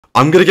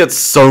I'm gonna get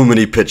so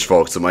many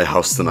pitchforks at my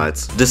house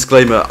tonight.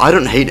 Disclaimer, I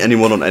don't hate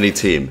anyone on any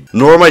team,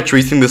 nor am I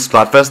treating this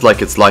Splatfest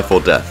like it's life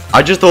or death.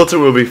 I just thought it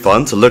would be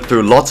fun to look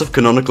through lots of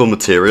canonical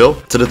material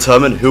to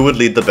determine who would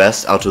lead the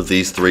best out of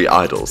these three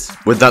idols.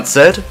 With that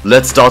said,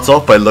 let's start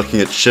off by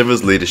looking at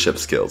Shiver's leadership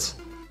skills.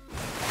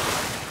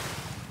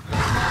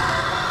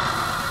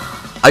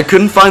 I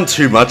couldn't find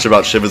too much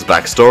about Shiver's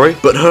backstory,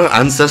 but her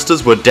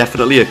ancestors were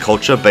definitely a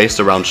culture based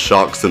around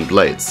sharks and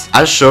blades,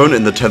 as shown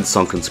in the 10th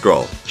sunken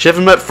scroll.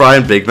 Shiver met Frye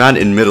and Big Man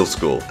in middle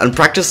school, and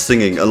practiced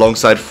singing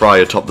alongside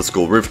Frye atop the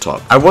school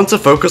rooftop. I want to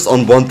focus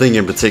on one thing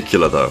in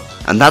particular though,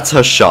 and that's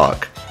her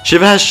shark.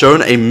 Shiver has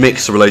shown a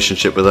mixed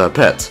relationship with her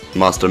pet,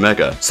 Master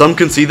Mega. Some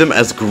can see them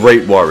as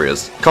great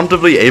warriors,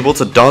 comfortably able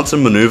to dance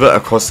and maneuver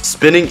across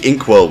spinning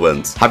ink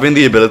whirlwinds, having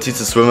the ability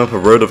to swim up a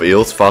road of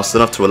eels fast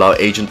enough to allow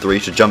Agent 3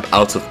 to jump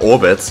out of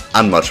orbit,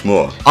 and much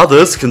more.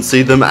 Others can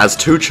see them as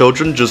two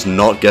children just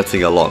not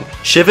getting along.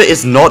 Shiver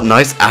is not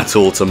nice at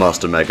all to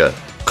Master Mega,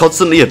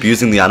 constantly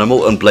abusing the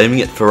animal and blaming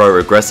it for her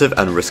aggressive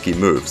and risky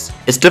moves.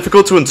 It's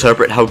difficult to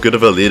interpret how good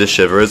of a leader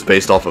Shiver is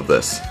based off of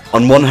this.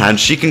 On one hand,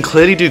 she can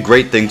clearly do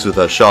great things with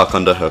her shark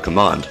under her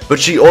command, but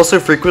she also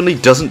frequently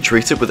doesn't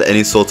treat it with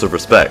any sort of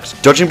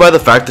respect. Judging by the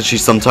fact that she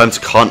sometimes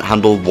can't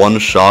handle one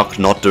shark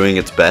not doing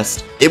its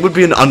best, it would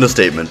be an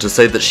understatement to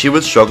say that she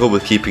would struggle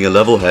with keeping a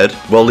level head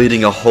while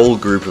leading a whole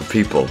group of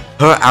people.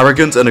 Her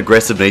arrogant and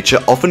aggressive nature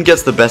often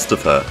gets the best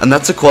of her, and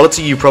that's a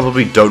quality you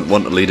probably don't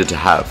want a leader to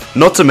have.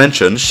 Not to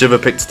mention, Shiver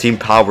picked Team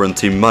Power and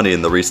Team Money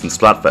in the recent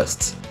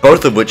Splatfests,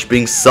 both of which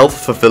being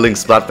self-fulfilling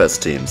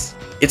Splatfest teams.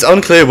 It's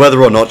unclear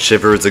whether or not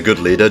Shiver is a good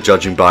leader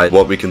judging by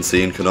what we can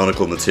see in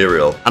canonical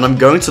material, and I'm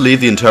going to leave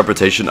the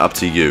interpretation up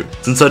to you,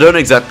 since I don't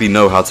exactly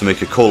know how to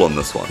make a call on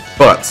this one.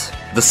 But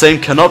the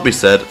same cannot be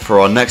said for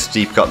our next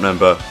Deep Cut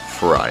member,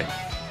 Frye.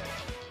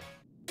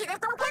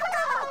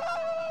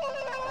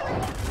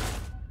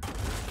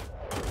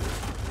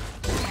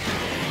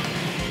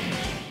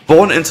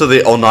 Born into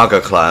the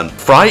Onaga clan,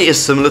 Frye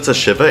is similar to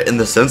Shiver in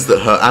the sense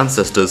that her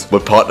ancestors were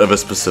part of a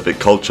specific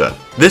culture.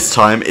 This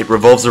time, it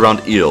revolves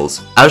around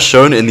eels, as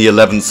shown in the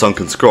 11th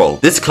sunken scroll.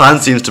 This clan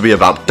seems to be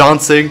about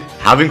dancing,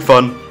 having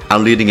fun,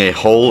 and leading a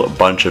whole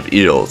bunch of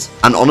eels.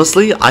 And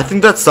honestly, I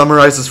think that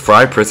summarizes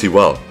Frye pretty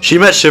well. She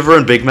met Shiver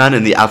and Big Man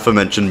in the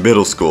aforementioned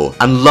middle school,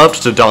 and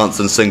loved to dance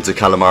and sing to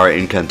Calamari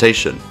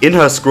Incantation. In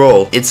her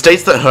scroll, it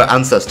states that her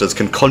ancestors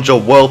can conjure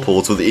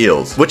whirlpools with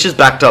eels, which is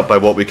backed up by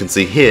what we can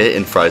see here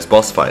in Frye's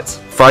boss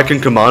fights. Frye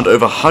can command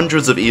over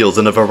hundreds of eels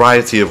in a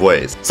variety of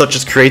ways, such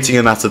as creating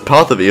a massive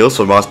path of eels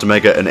for Master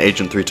Mega and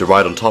Agent 3 to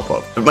ride on top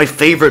of. But my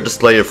favorite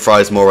display of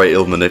Frye's moray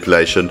eel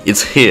manipulation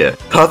is here,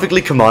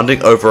 perfectly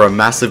commanding over a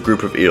massive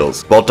group of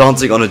eels, while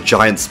dancing on a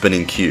giant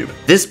spinning cube.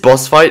 This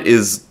boss fight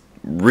is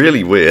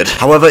really weird.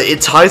 However,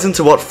 it ties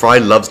into what Frye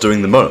loves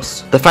doing the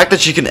most. The fact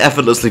that she can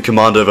effortlessly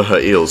command over her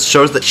eels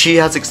shows that she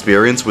has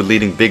experience with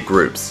leading big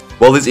groups.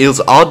 While these eels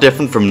are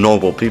different from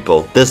normal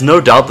people, there's no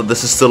doubt that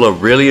this is still a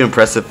really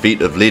impressive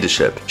feat of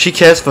leadership. She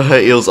cares for her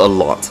eels a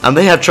lot, and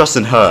they have trust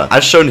in her,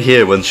 as shown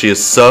here when she is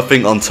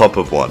surfing on top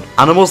of one.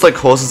 Animals like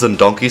horses and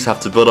donkeys have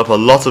to build up a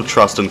lot of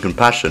trust and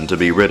compassion to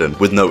be ridden,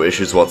 with no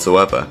issues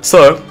whatsoever.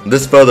 So,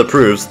 this further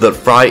proves that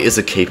Frye is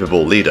a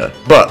capable leader.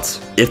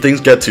 But if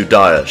things get too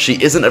dire, she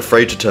isn't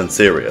afraid to turn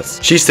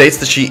serious. She states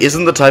that she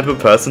isn't the type of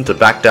person to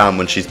back down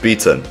when she's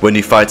beaten, when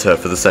you fight her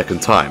for the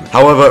second time.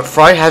 However,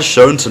 Frye has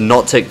shown to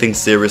not take things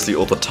seriously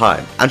all the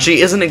time, and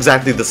she isn't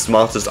exactly the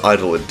smartest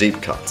idol in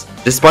Deep Cut.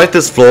 Despite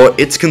this flaw,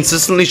 it's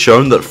consistently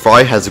shown that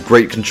Frye has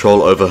great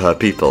control over her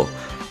people,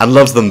 and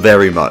loves them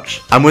very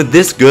much. And with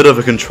this good of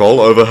a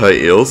control over her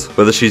eels,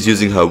 whether she's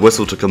using her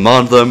whistle to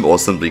command them or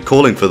simply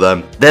calling for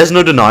them, there's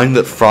no denying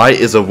that Frye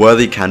is a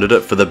worthy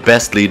candidate for the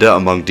best leader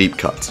among Deep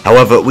Cut.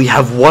 However, we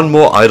have one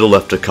more idol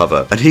left to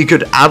cover, and he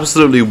could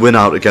absolutely win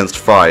out against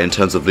Frye in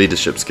terms of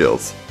leadership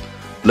skills.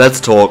 Let's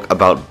talk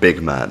about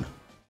Big Man.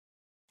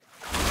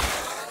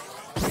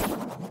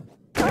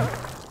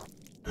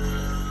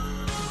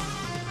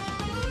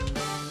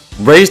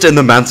 Raised in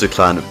the Mancer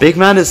clan, Big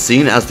Man is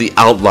seen as the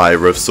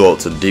outlier of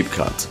sorts in Deep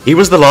Cut. He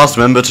was the last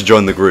member to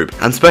join the group,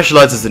 and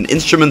specializes in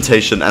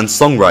instrumentation and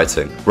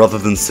songwriting, rather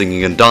than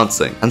singing and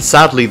dancing, and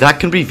sadly that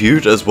can be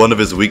viewed as one of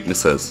his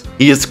weaknesses.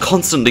 He is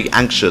constantly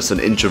anxious and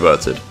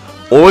introverted,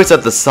 always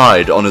at the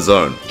side on his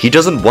own. He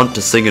doesn't want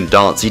to sing and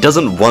dance, he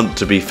doesn't want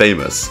to be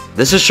famous.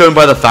 This is shown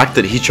by the fact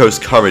that he chose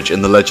courage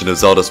in the Legend of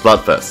Zelda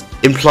Splatfest,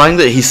 implying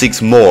that he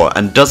seeks more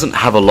and doesn't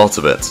have a lot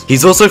of it.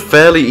 He's also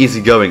fairly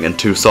easygoing and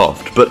too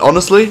soft, but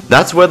honestly,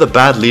 that's where the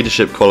bad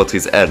leadership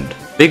qualities end.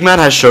 Big Man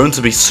has shown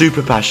to be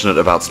super passionate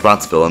about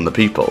Splatsville and the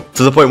people,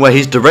 to the point where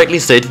he's directly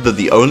stated that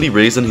the only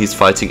reason he's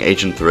fighting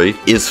Agent 3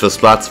 is for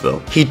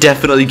Splatsville. He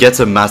definitely gets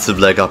a massive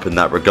leg up in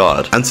that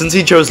regard, and since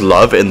he chose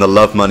love in the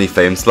Love Money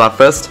Fame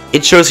Splatfest,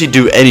 it shows he'd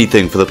do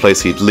anything for the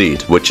place he'd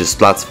lead, which is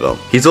Splatsville.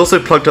 He's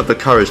also plucked up the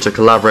courage to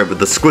collaborate with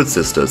the Squid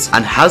Sisters,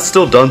 and has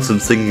still done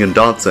some singing and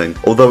dancing,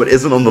 although it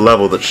isn't on the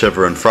level that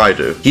Shiver and Frye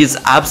do. He is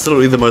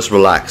absolutely the most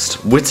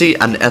relaxed, witty,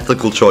 and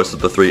ethical choice of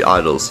the three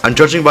idols, and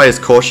judging by his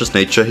cautious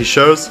nature he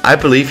shows, I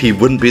believe believe he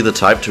wouldn't be the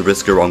type to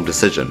risk a wrong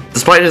decision.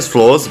 Despite his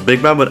flaws,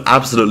 Big Man would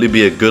absolutely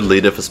be a good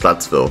leader for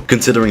Splatsville,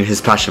 considering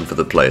his passion for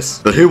the place.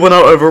 But who won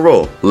out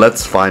overall?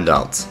 Let's find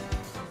out.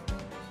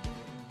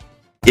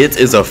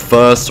 It is a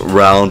first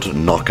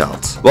round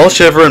knockout. While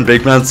Shiver and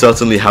Big Man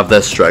certainly have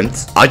their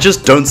strengths, I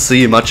just don't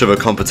see much of a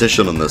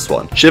competition on this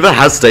one. Shiver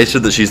has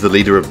stated that she's the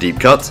leader of Deep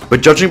Cut,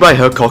 but judging by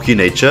her cocky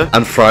nature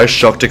and Frye's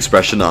shocked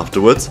expression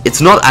afterwards, it's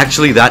not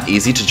actually that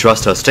easy to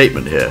trust her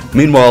statement here.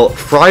 Meanwhile,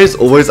 Frye is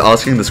always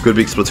asking the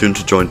Squidbeak Splatoon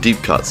to join Deep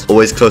Cut,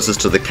 always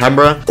closest to the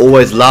camera,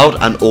 always loud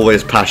and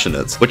always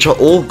passionate, which are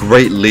all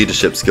great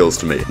leadership skills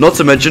to me. Not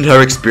to mention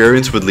her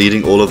experience with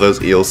leading all of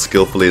those eels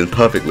skillfully and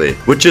perfectly,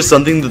 which is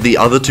something that the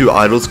other two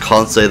idols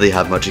can't say they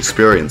have much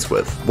experience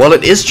with. While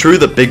it is true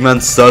that Big Man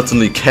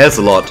certainly cares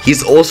a lot,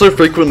 he's also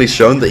frequently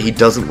shown that he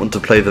doesn't want to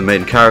play the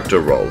main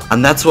character role,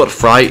 and that's what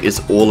Frye is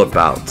all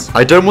about.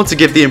 I don't want to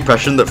give the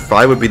impression that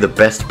Frye would be the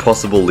best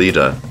possible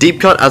leader.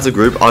 Deep Cut as a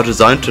group are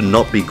designed to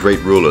not be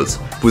great rulers,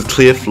 with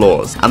clear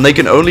flaws, and they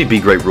can only be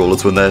great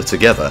rulers when they're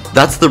together.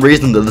 That's the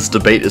reason that this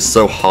debate is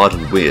so hard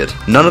and weird.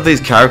 None of these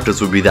characters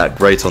would be that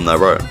great on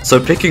their own, so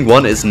picking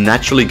one is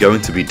naturally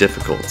going to be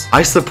difficult.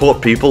 I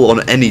support people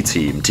on any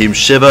team, Team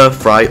Shiver,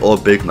 Frye, or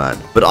Big Man,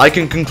 but I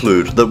can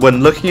conclude that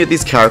when looking at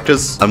these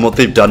characters and what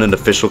they've done in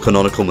official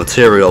canonical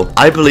material,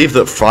 I believe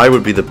that Frye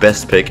would be the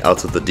best pick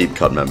out of the Deep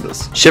Cut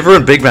members. Shiver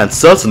and Big Man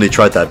certainly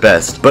tried their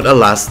best, but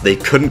alas, they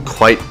couldn't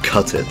quite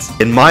cut it.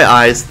 In my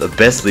eyes, the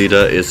best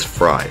leader is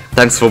Frye.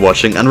 Thanks for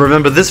watching, and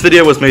remember, this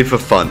video was made for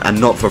fun and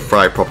not for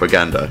Frye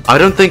propaganda. I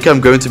don't think I'm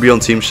going to be on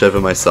Team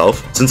Shiver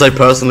myself, since I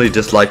personally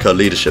dislike her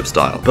leadership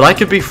style, but I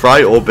could be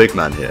Frye or Big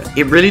Man here.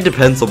 It really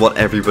depends on what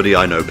everybody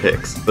I know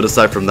picks. But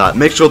aside from that,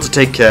 make sure to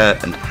take care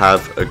and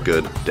have a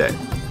good day.